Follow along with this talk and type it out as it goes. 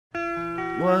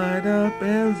What up,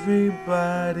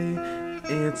 everybody?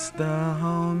 It's the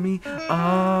homie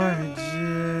RJay.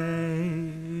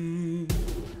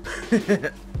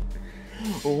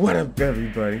 What up,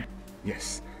 everybody?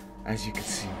 Yes, as you can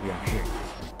see, we are here.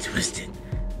 Twisted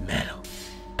Metal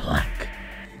Black.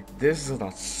 This is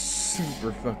a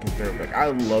super fucking throwback.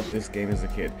 I loved this game as a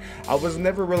kid. I was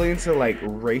never really into like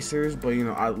racers, but you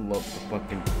know, I love the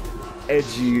fucking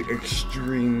edgy,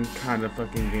 extreme kind of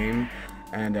fucking game.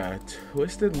 And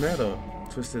Twisted Metal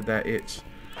twisted that itch.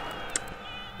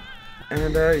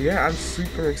 And yeah, I'm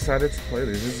super excited to play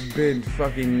this. It's been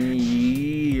fucking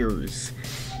years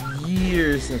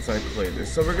since I played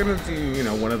this. So we're gonna do, you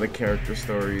know, one of the character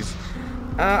stories.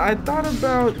 I thought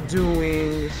about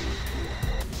doing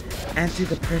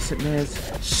antidepressant meds,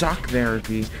 shock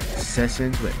therapy,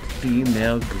 sessions with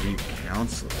female Greek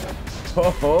counselor. Ho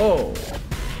ho!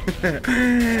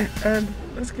 And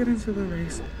let's get into the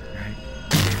race.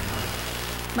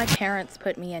 My parents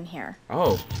put me in here.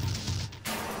 Oh.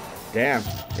 Damn.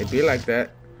 It'd be like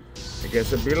that. I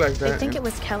guess it'd be like that. They think it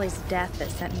was Kelly's death that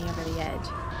sent me over the edge.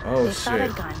 Oh, they shit. thought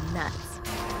I'd gone nuts.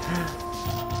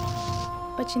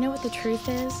 But you know what the truth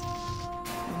is?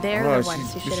 They're the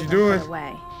ones who should have been put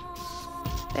away.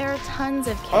 There are tons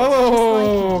of kids just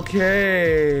like me.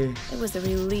 Okay. It was a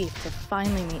relief to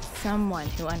finally meet someone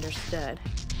who understood.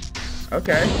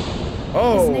 Okay.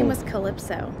 Oh. His name was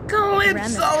Calypso.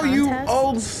 Calypso, you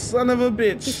old son of a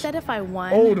bitch. He said if I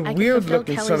won, I could weird fulfill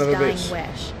looking Kelly's son of a dying bitch.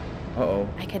 wish. Uh-oh.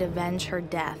 I could avenge her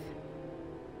death.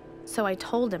 So I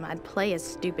told him I'd play his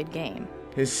stupid game.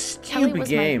 His stupid Kelly was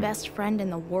game. my best friend in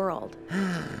the world.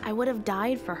 I would have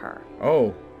died for her.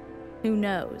 Oh. Who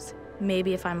knows?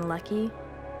 Maybe if I'm lucky,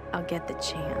 I'll get the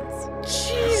chance.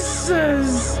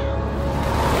 Jesus.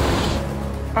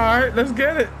 Alright, let's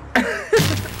get it.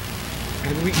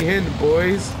 And we in,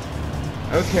 boys.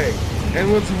 Okay.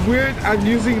 And what's weird, I'm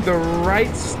using the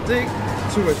right stick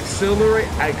to accelerate.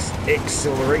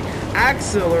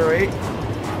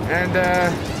 And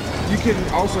you can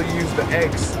also use the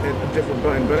X and a different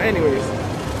button. But anyways.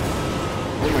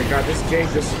 Oh my god, this game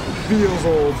just feels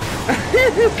old.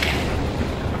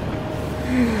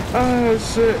 Oh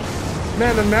shit.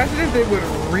 Man, imagine if they would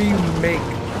remake.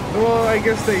 Well, I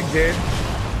guess they did.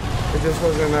 It just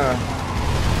wasn't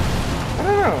I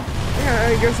don't know.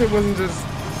 Yeah, I guess it wasn't just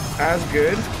as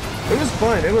good. It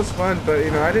was fun, but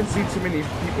you know, I didn't see too many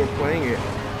people playing it.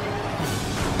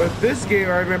 But this game,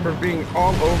 I remember being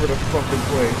all over the fucking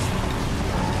place.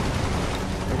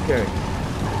 Okay.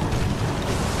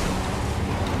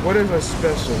 What is a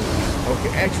special? Okay,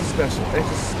 extra special.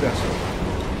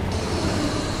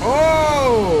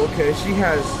 Oh, okay, she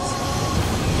has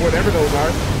whatever those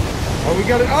are. Oh, we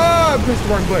got it. Oh, I pressed the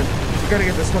wrong button. We gotta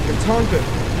get this fucking Tonka.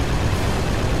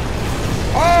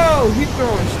 Oh, he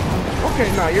throwing.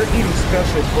 Okay, nah, you're eating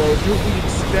specials, bro. You're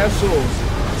eating specials.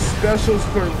 Specials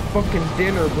for fucking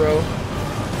dinner, bro.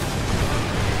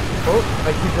 Oh,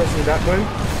 I keep pressing that button.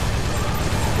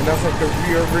 And that's like the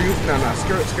rear. No,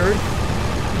 skirt.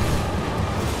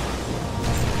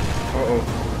 Uh-oh.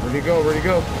 Where'd he go?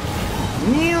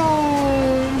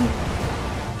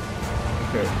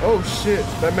 Okay. Oh, shit.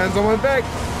 That man's on my back.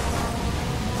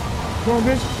 Come on,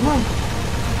 bitch. Come on.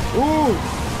 Ooh.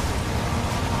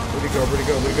 Where'd he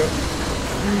go?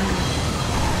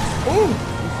 Ooh,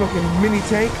 you fucking mini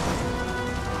tank.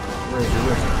 Where is it?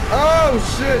 Oh,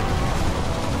 shit.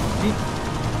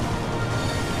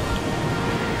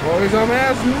 Oh, he's on my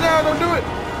ass. No, don't do it.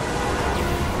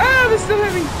 Ah, they're still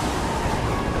heavy.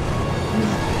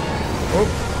 Oh,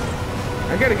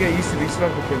 I gotta get used to these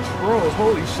fucking controls.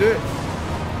 Holy shit.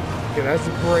 Okay, that's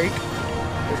the brake.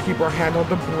 Let's keep our hand on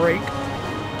the brake.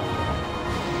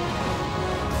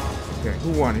 Okay,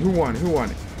 who won it?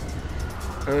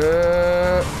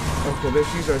 Okay,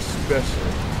 these are special.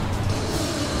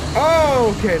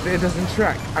 Oh, okay, it doesn't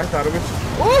track. I thought it was.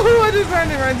 Oh, I just ran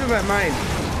into that mine.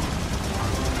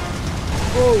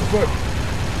 Oh, but.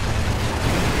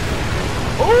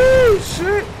 Oh,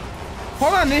 shit.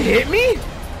 Hold on, it hit me?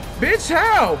 Bitch,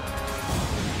 how?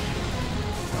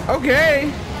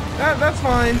 Okay, that's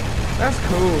fine. That's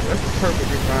cool. That's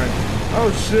perfectly fine.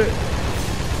 Oh, shit.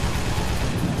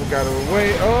 Got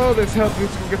away. Oh, there's health.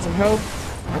 Let's go get some health.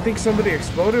 I think somebody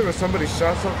exploded or somebody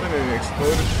shot something and it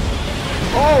exploded.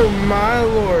 Oh my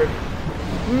lord.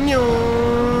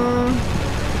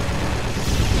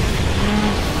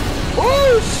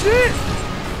 Oh shit.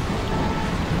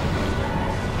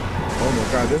 Oh my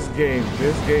god, this game,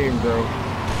 bro.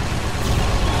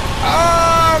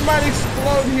 Ah, I might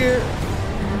explode here.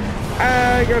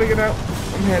 I gotta get out.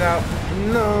 I'm head out.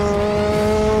 No.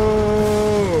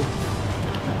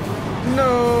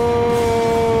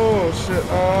 No! Shit.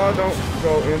 Oh, don't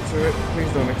go into it.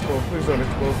 Please don't explode. Please don't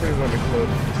explode. Please don't explode.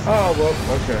 Oh, well,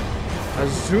 okay.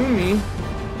 Azumi.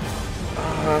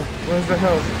 Where's the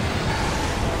health?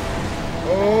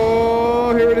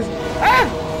 Oh, here it is. Ah!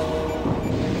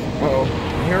 Uh-oh. I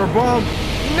hear a bomb.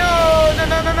 No, no,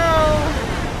 no, no, no.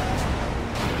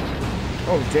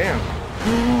 Oh, damn.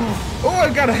 Oh,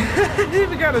 I got a, I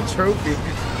even got a trophy.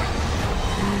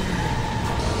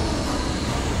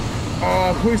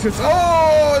 Oh, police hits.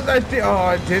 Oh, I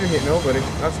didn't hit nobody.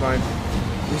 That's fine.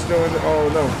 We're still in the, oh,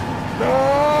 no.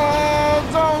 No,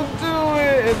 don't do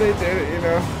it. And they did it, you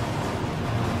know.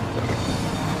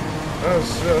 Oh,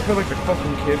 shit. I feel like the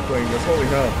fucking kid playing this. Holy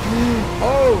hell.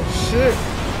 Oh, shit.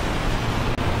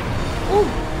 Ooh.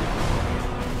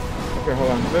 Okay,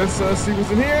 hold on. Let's see what's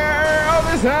in here. Oh,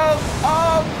 this health.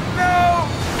 Oh, no.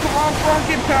 Come on,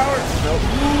 rocket power. Nope.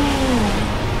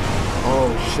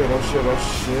 Oh shit, oh shit, oh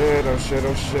shit, oh shit,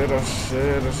 oh shit, oh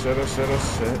shit, oh shit, oh shit, oh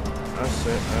shit, oh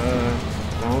shit,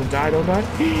 don't die, don't die.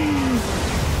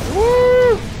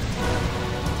 Woo!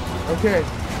 Okay,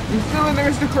 you feeling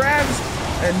there, Mr. Krabs?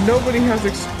 And nobody has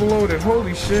exploded,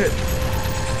 holy shit.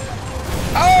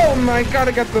 Oh my god,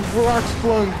 I got the rocks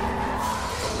flung.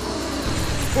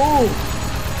 Ooh.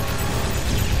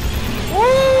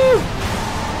 Woo!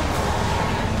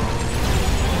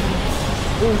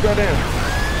 Ooh, goddamn.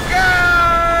 Go!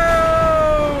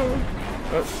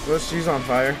 Oh, well, she's on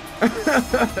fire.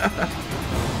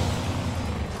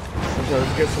 Okay,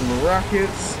 let's get some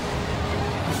rockets.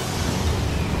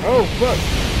 Oh, fuck.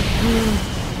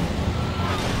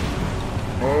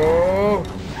 Oh.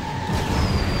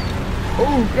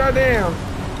 Oh, goddamn.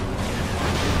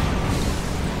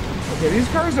 Okay, these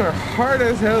cars are hard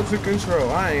as hell to control.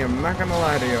 I am not gonna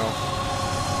lie to y'all.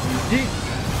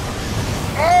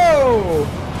 Oh!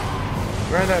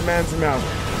 Right in that man's mouth.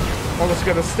 I'm just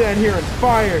gonna stand here and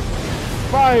fire.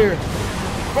 Fire.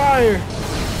 Fire.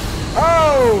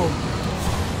 Oh!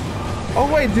 Oh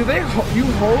wait, do they you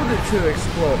hold it to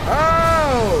explode?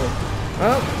 Oh!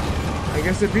 Well, I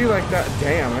guess it'd be like that.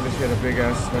 Damn, I just hit a big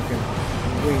ass fucking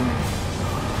wing.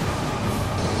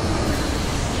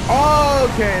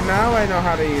 Okay, now I know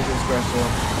how to use it special.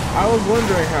 I was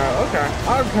wondering how.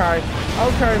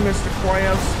 Okay, Mr.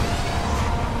 Krabs.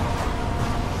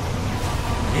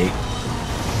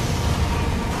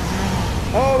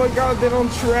 Oh my god, they don't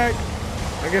track.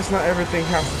 I guess not everything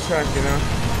has to track, you know.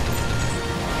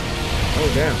 Oh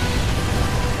damn.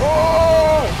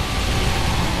 Oh!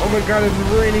 Oh my god, it's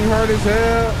raining hard as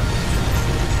hell.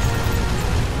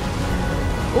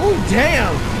 Oh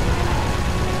damn!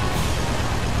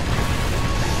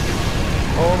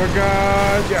 Oh my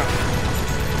god, yeah.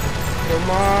 Come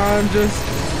on, just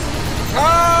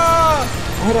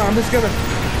hold on, I'm just gonna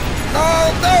no,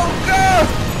 go!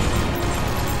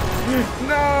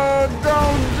 No,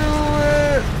 don't do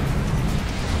it!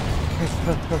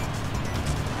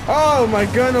 Oh, my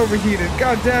gun overheated.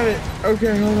 God damn it.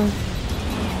 Okay, hold on.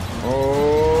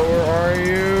 Oh, where are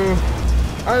you?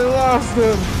 I lost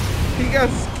him. He got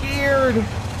scared.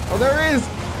 Oh, there he is.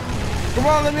 Come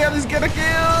on, let me at least get a kill.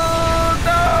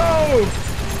 No!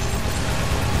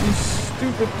 You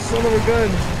stupid son of a gun.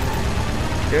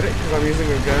 Get it? Because I'm using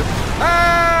a gun.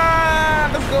 Ah!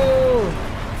 Let's go!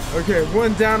 Okay,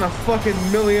 one down, a fucking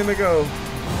million to go.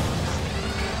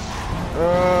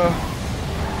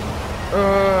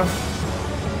 Oh,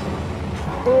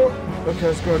 okay,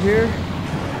 let's go in here.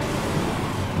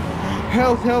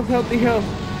 Health.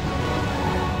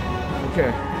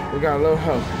 Okay, we got a low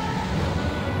health.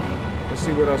 Let's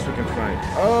see what else we can find.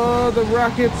 Oh, the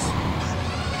rockets.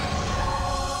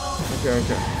 Okay.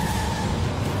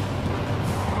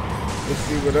 Let's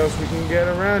see what else we can get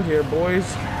around here,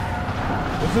 boys.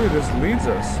 Let's see where this leads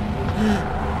us.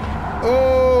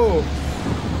 Oh!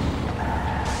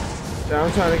 Yeah,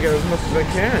 I'm trying to get as much as I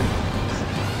can.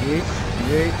 Yeet.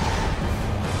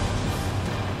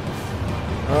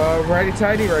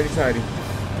 Righty-tighty.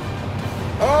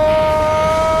 Oh!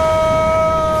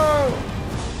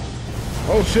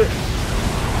 Oh, shit.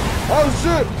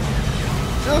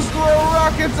 Just throw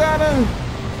rockets at him.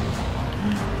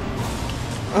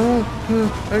 I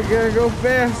gotta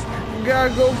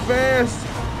go fast.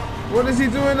 What is he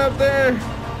doing up there?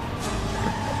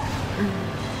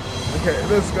 Okay,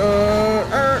 let's go.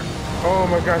 Oh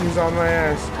my god, he's on my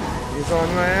ass.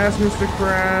 Mr.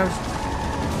 Krabs.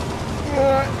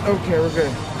 What? Okay, we're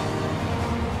good.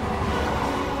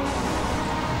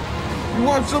 You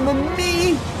want some of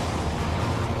me?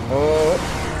 Oh!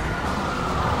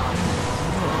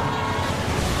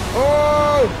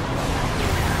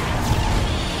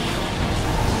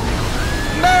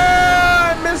 No!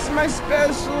 I missed my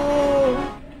special.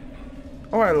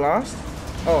 Oh, I lost?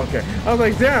 Oh, okay. I was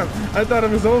like, damn. I thought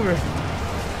it was over.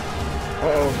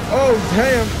 Uh-oh. Oh,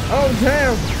 damn. Oh,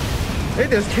 damn. They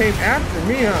just came after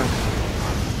me, huh?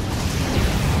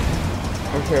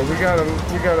 Okay, we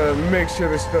gotta make sure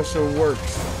the special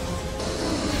works.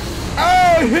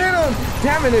 Oh, hit him!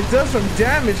 Damn it, it does some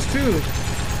damage too.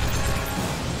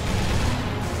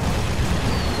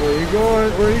 Where you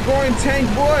going? Where you going, tank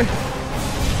boy?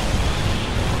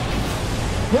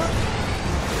 Huh?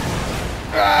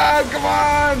 Ah, come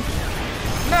on!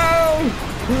 No!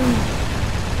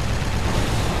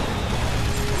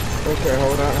 Okay,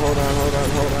 hold on.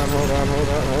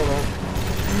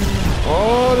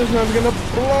 Oh, this man's gonna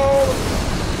blow!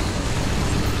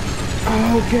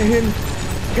 Oh, get him!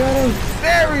 Got him!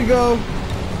 There we go!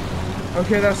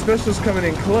 Okay, that special's coming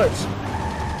in clutch.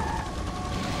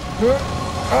 Huh?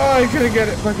 Oh, I couldn't get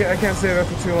it. Fuck it, I can't stay there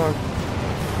for too long.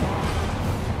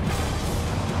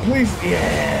 Please,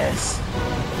 yes!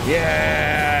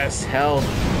 Yes! Help!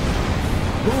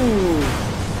 Ooh!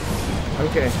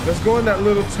 Okay, let's go in that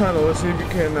little tunnel. Let's see if we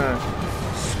can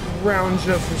scrounge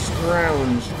up some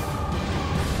scrounge.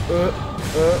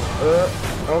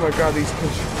 Oh my god, these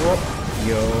control.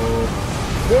 Yo.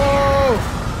 Whoa!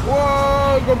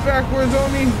 Whoa! Go backwards,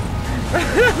 homie!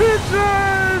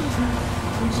 Drive!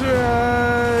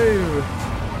 Drive!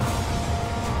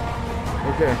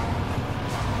 Okay.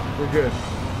 We're good.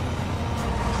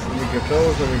 Let me get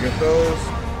those, let me get those.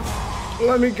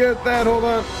 Let me get that, hold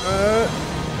on.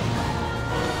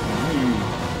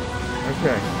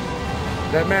 Okay.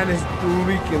 That man is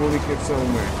leaking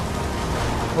somewhere.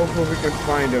 Hopefully we can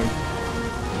find him.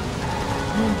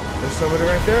 There's somebody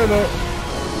right there though.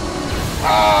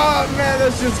 Oh man,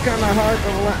 that's just kind of hard to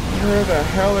land. Where the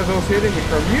hell are those hitting me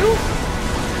from? You?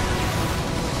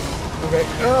 Okay,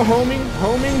 homing.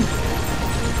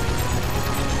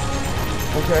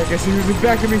 Okay, I guess he was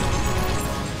back at me.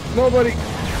 Nobody.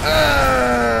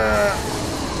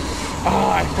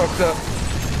 Oh, I fucked up.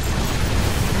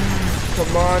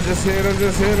 Come on, just hit him.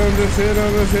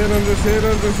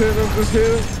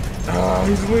 Oh,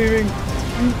 he's leaving.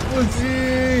 Let's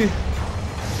see.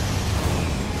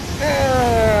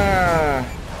 Yeah.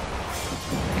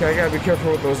 Okay, I gotta be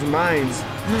careful with those mines.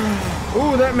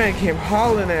 Ooh, that man came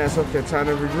hauling ass. Okay, time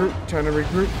to regroup.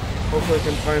 Hopefully I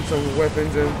can find some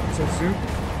weapons and some soup.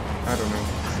 I don't know.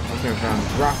 Okay, I found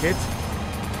rocket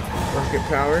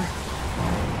power.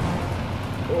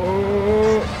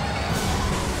 Oh.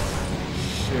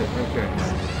 Shit, okay.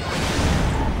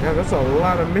 Yeah, that's a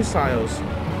lot of missiles.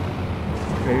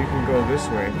 Okay, you can go this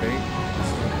way, I think. This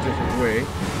is a different way.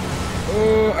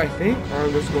 Oh, I think. Or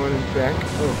I'm just going back.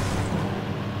 Oh.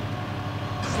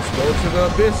 Let's go to the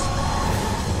abyss.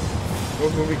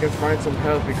 Hopefully we can find some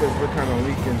help because we're kind of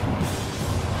leaking.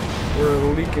 We're a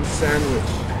leaking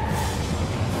sandwich.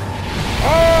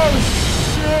 Oh,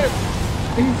 shit!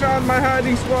 He found my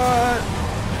hiding spot!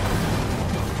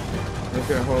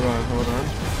 Okay, hold on.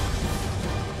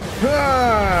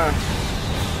 Ah!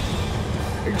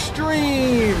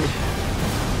 Extreme!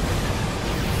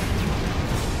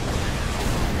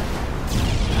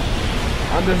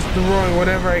 I'm just throwing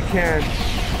whatever I can.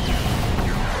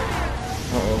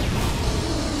 Uh-oh.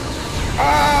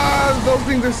 Ah! Those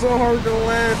things are so hard to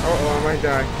land. Uh-oh, I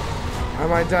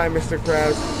might die, Mr.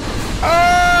 Krabs.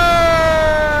 Ah!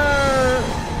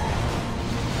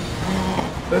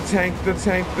 The tank.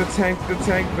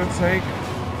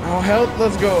 Oh, help,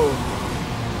 let's go.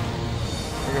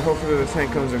 Okay, hopefully the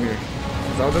tank comes in here.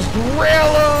 So I'll just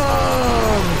rail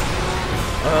him!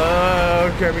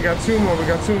 Okay, we got two more.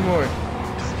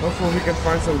 Hopefully we can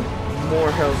find some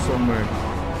more health somewhere.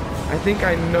 I think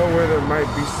I know where there might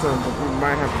be some, but we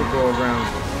might have to go around.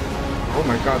 Oh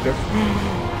my god,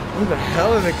 where the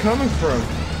hell are they coming from?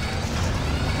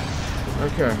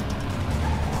 Okay.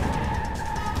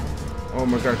 Oh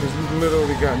my god, because we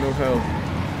literally got no health.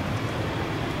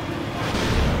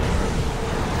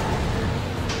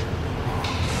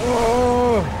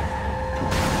 Oh!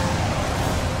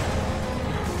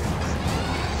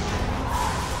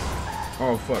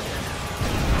 Oh fuck.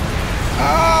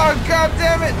 Oh god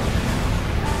damn it!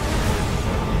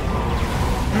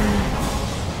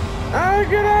 Ah,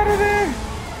 get out of there!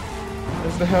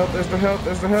 There's the help.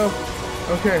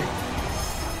 Okay.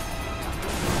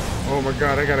 Oh my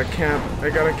god, I gotta camp.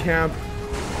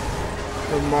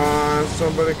 Come on,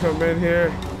 somebody come in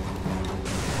here.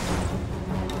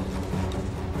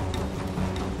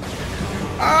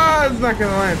 Ah, it's not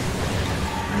gonna land.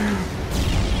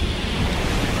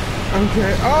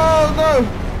 Okay. Oh no!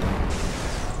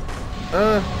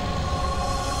 Oh!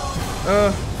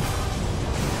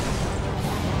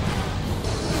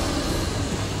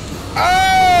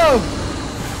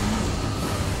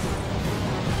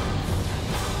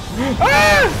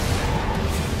 Ah!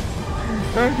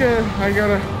 Okay, I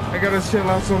gotta chill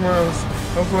out somewhere else.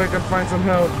 Hopefully I can find some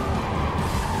help.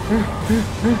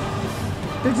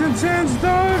 It's intense,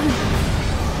 dog!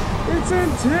 It's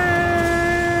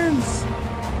intense!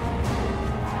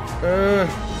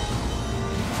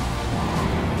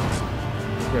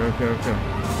 Okay.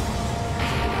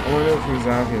 I wonder if he's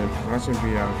out here. Watch him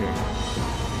be out here.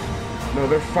 No,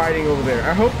 they're fighting over there.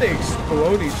 I hope they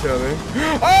explode each other.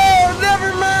 Oh,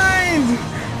 never mind!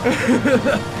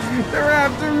 They're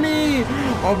after me!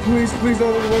 Oh, please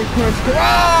don't let one crunch.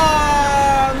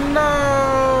 Ah, no!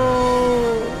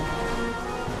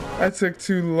 That took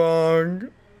too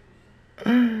long.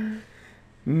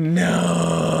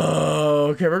 No!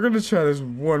 Okay, we're gonna try this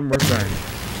one more time.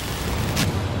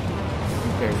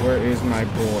 Okay, where is my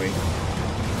boy?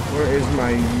 Where is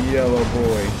my yellow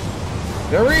boy?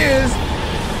 There he is!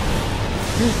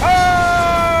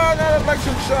 Oh, that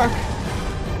electric shock!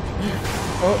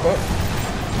 Oh.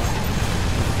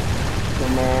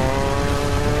 Come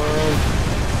on.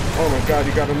 Oh my god,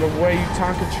 you got in the way, you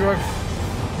Tonka truck.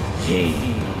 Yeah.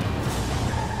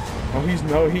 Oh,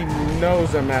 he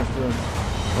knows I'm after him.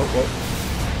 Oh.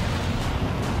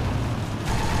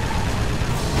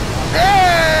 Yeah!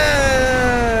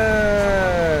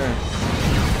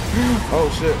 Oh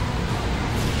shit.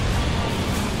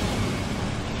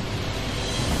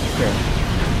 Okay.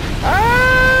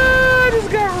 Ah! I just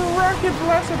got rocket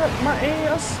blasted up my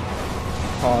ass.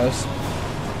 Pause.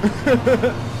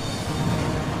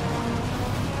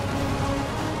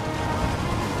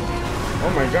 Oh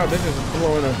my god, this is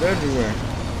blowing up everywhere.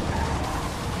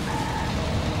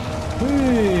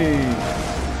 Hey,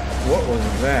 what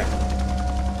was that?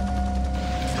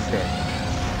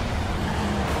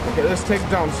 Okay, let's take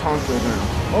down Tonka now.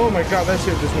 Oh my god, that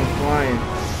shit just went flying.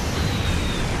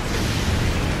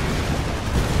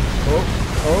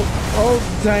 Oh,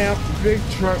 damn, big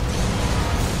truck.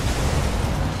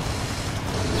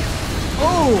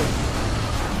 Oh!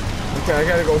 Okay, I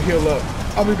gotta go heal up.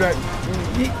 I'll be back.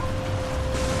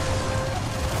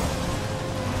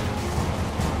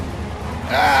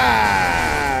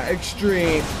 Ah!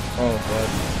 Extreme. Oh, fuck.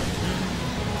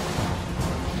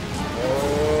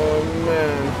 Oh,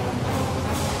 man.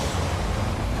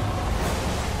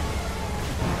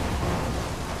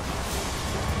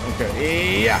 Okay,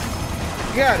 yeah!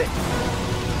 Got it!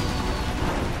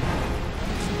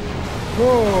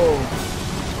 Whoa!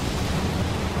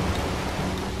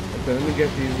 Okay, let me get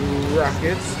these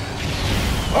rockets.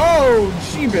 Oh,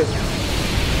 jeebus!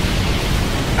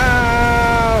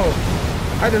 Ow!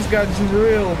 I just got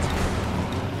drilled.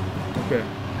 Okay.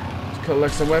 Let's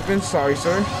collect some weapons. Sorry,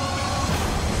 sir.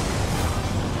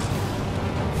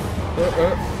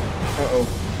 Uh-oh.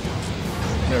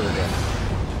 There we go.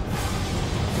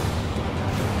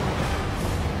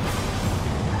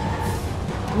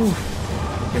 Oof.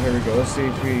 Okay, here we go. Let's see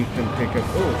if we can pick up.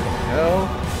 Oh, what the hell?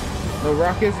 No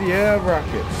rockets? Yeah,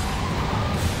 rockets.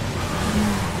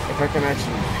 If I can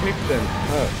actually pick them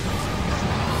up.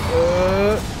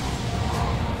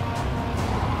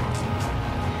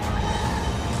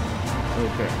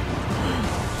 Okay.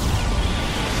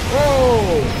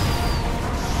 Oh!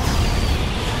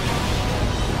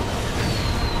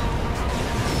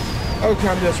 Okay,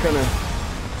 I'm just gonna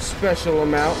special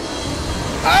them out.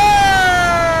 Ah!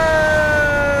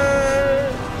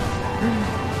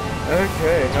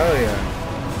 Okay, hell yeah.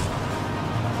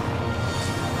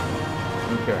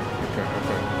 Okay.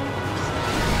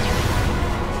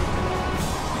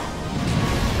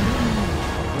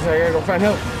 I gotta go find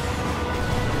help.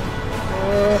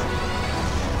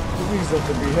 Please let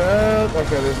there be help.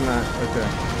 Okay, there's not. Okay.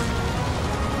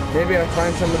 Maybe I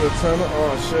find some of the tunnel.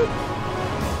 Oh shit.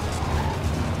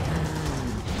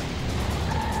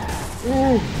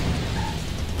 Ooh.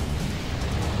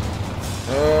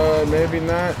 Maybe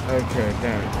not. Okay,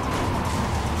 damn it.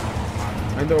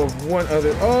 I know of one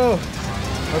other. Oh.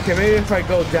 Okay, maybe if I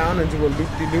go down and do a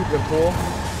loop-de-loop and pull.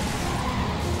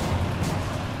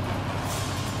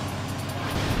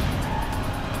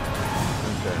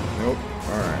 Nope.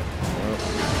 Alright. Nope.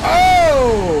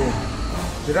 Oh!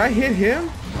 Did I hit him?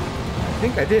 I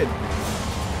think I did.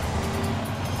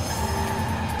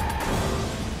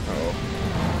 Uh-oh.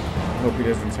 I hope he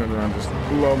doesn't turn around and just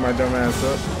blow my dumb ass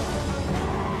up.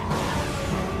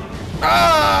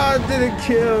 Ah! Didn't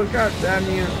kill. God damn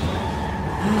you.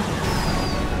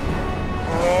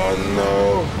 Oh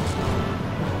no.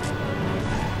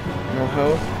 No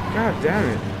health? God damn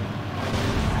it.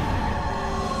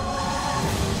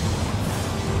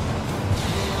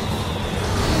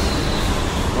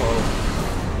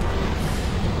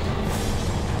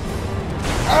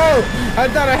 Oh! I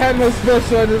thought I had no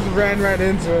special, I just ran right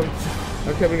into him.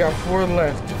 Okay, we got 4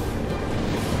 left.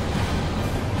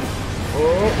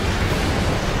 Oh.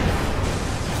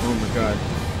 Oh my god.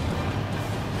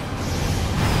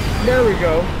 There we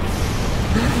go.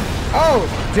 Oh,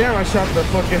 damn, I shot the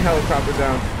fucking helicopter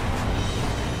down.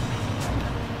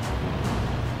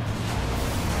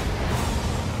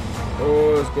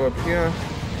 Oh, let's go up here.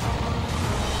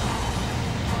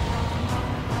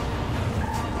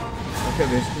 Okay,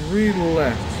 there's 3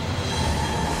 left.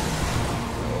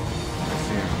 Let's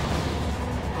see.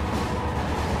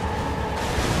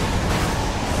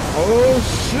 Oh,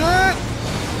 shit!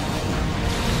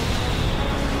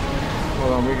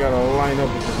 Hold on, we gotta line up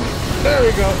with this one. There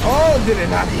we go. Oh, did it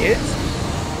not hit?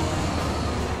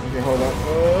 Okay, hold on.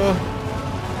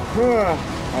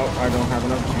 Oh, I don't have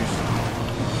enough juice.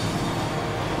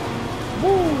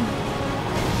 Woo!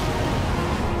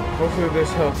 Hopefully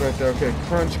there's health right there. Okay,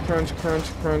 crunch, crunch,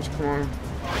 crunch, crunch. Come on.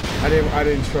 I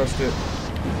didn't trust it.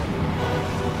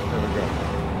 There we go.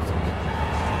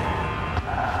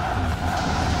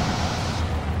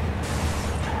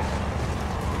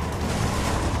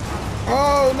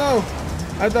 Oh no!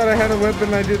 I thought I had a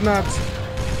weapon, I did not.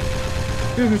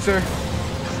 Excuse me, sir.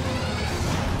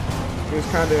 He was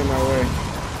kinda in my way.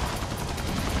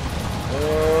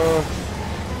 Oh!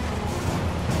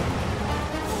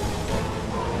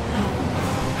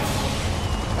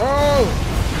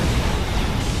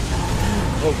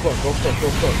 Oh fuck, oh fuck, oh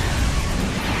fuck.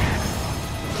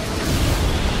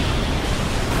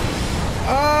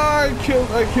 Ah, I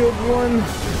killed one.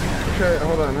 Okay,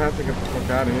 hold on, I have to get the fuck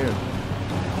out of here.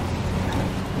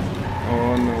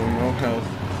 Oh no, no health.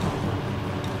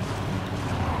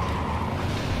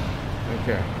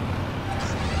 Okay.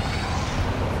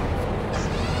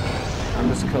 I'm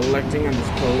just collecting,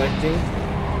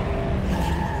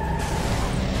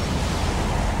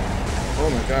 Oh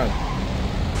my god.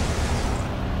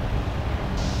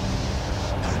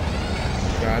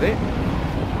 Got it.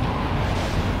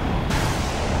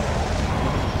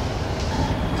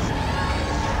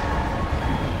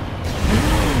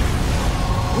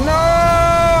 No,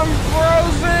 I'm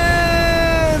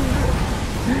frozen!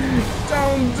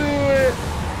 Don't do it!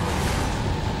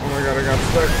 Oh my god, I got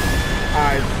stuck.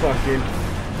 I fucking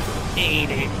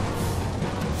ate it.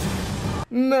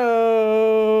 No.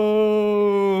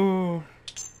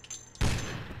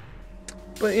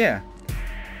 But yeah,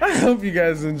 I hope you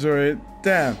guys enjoy it.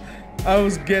 Damn, I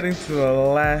was getting to the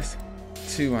last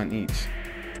 2 on each.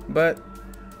 But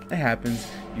it happens.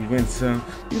 You win some,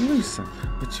 you lose some,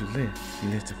 but you live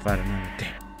to fight another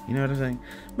day. You know what I'm saying?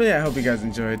 But yeah, I hope you guys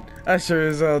enjoyed. I sure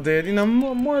as hell did. You know,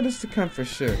 more of this to come for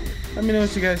sure. Let me know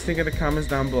what you guys think in the comments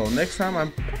down below. Next time,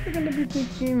 I'm probably gonna be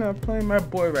thinking of playing my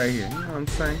boy right here. You know what I'm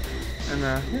saying? And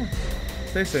yeah,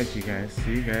 stay safe, you guys.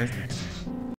 See you guys next time.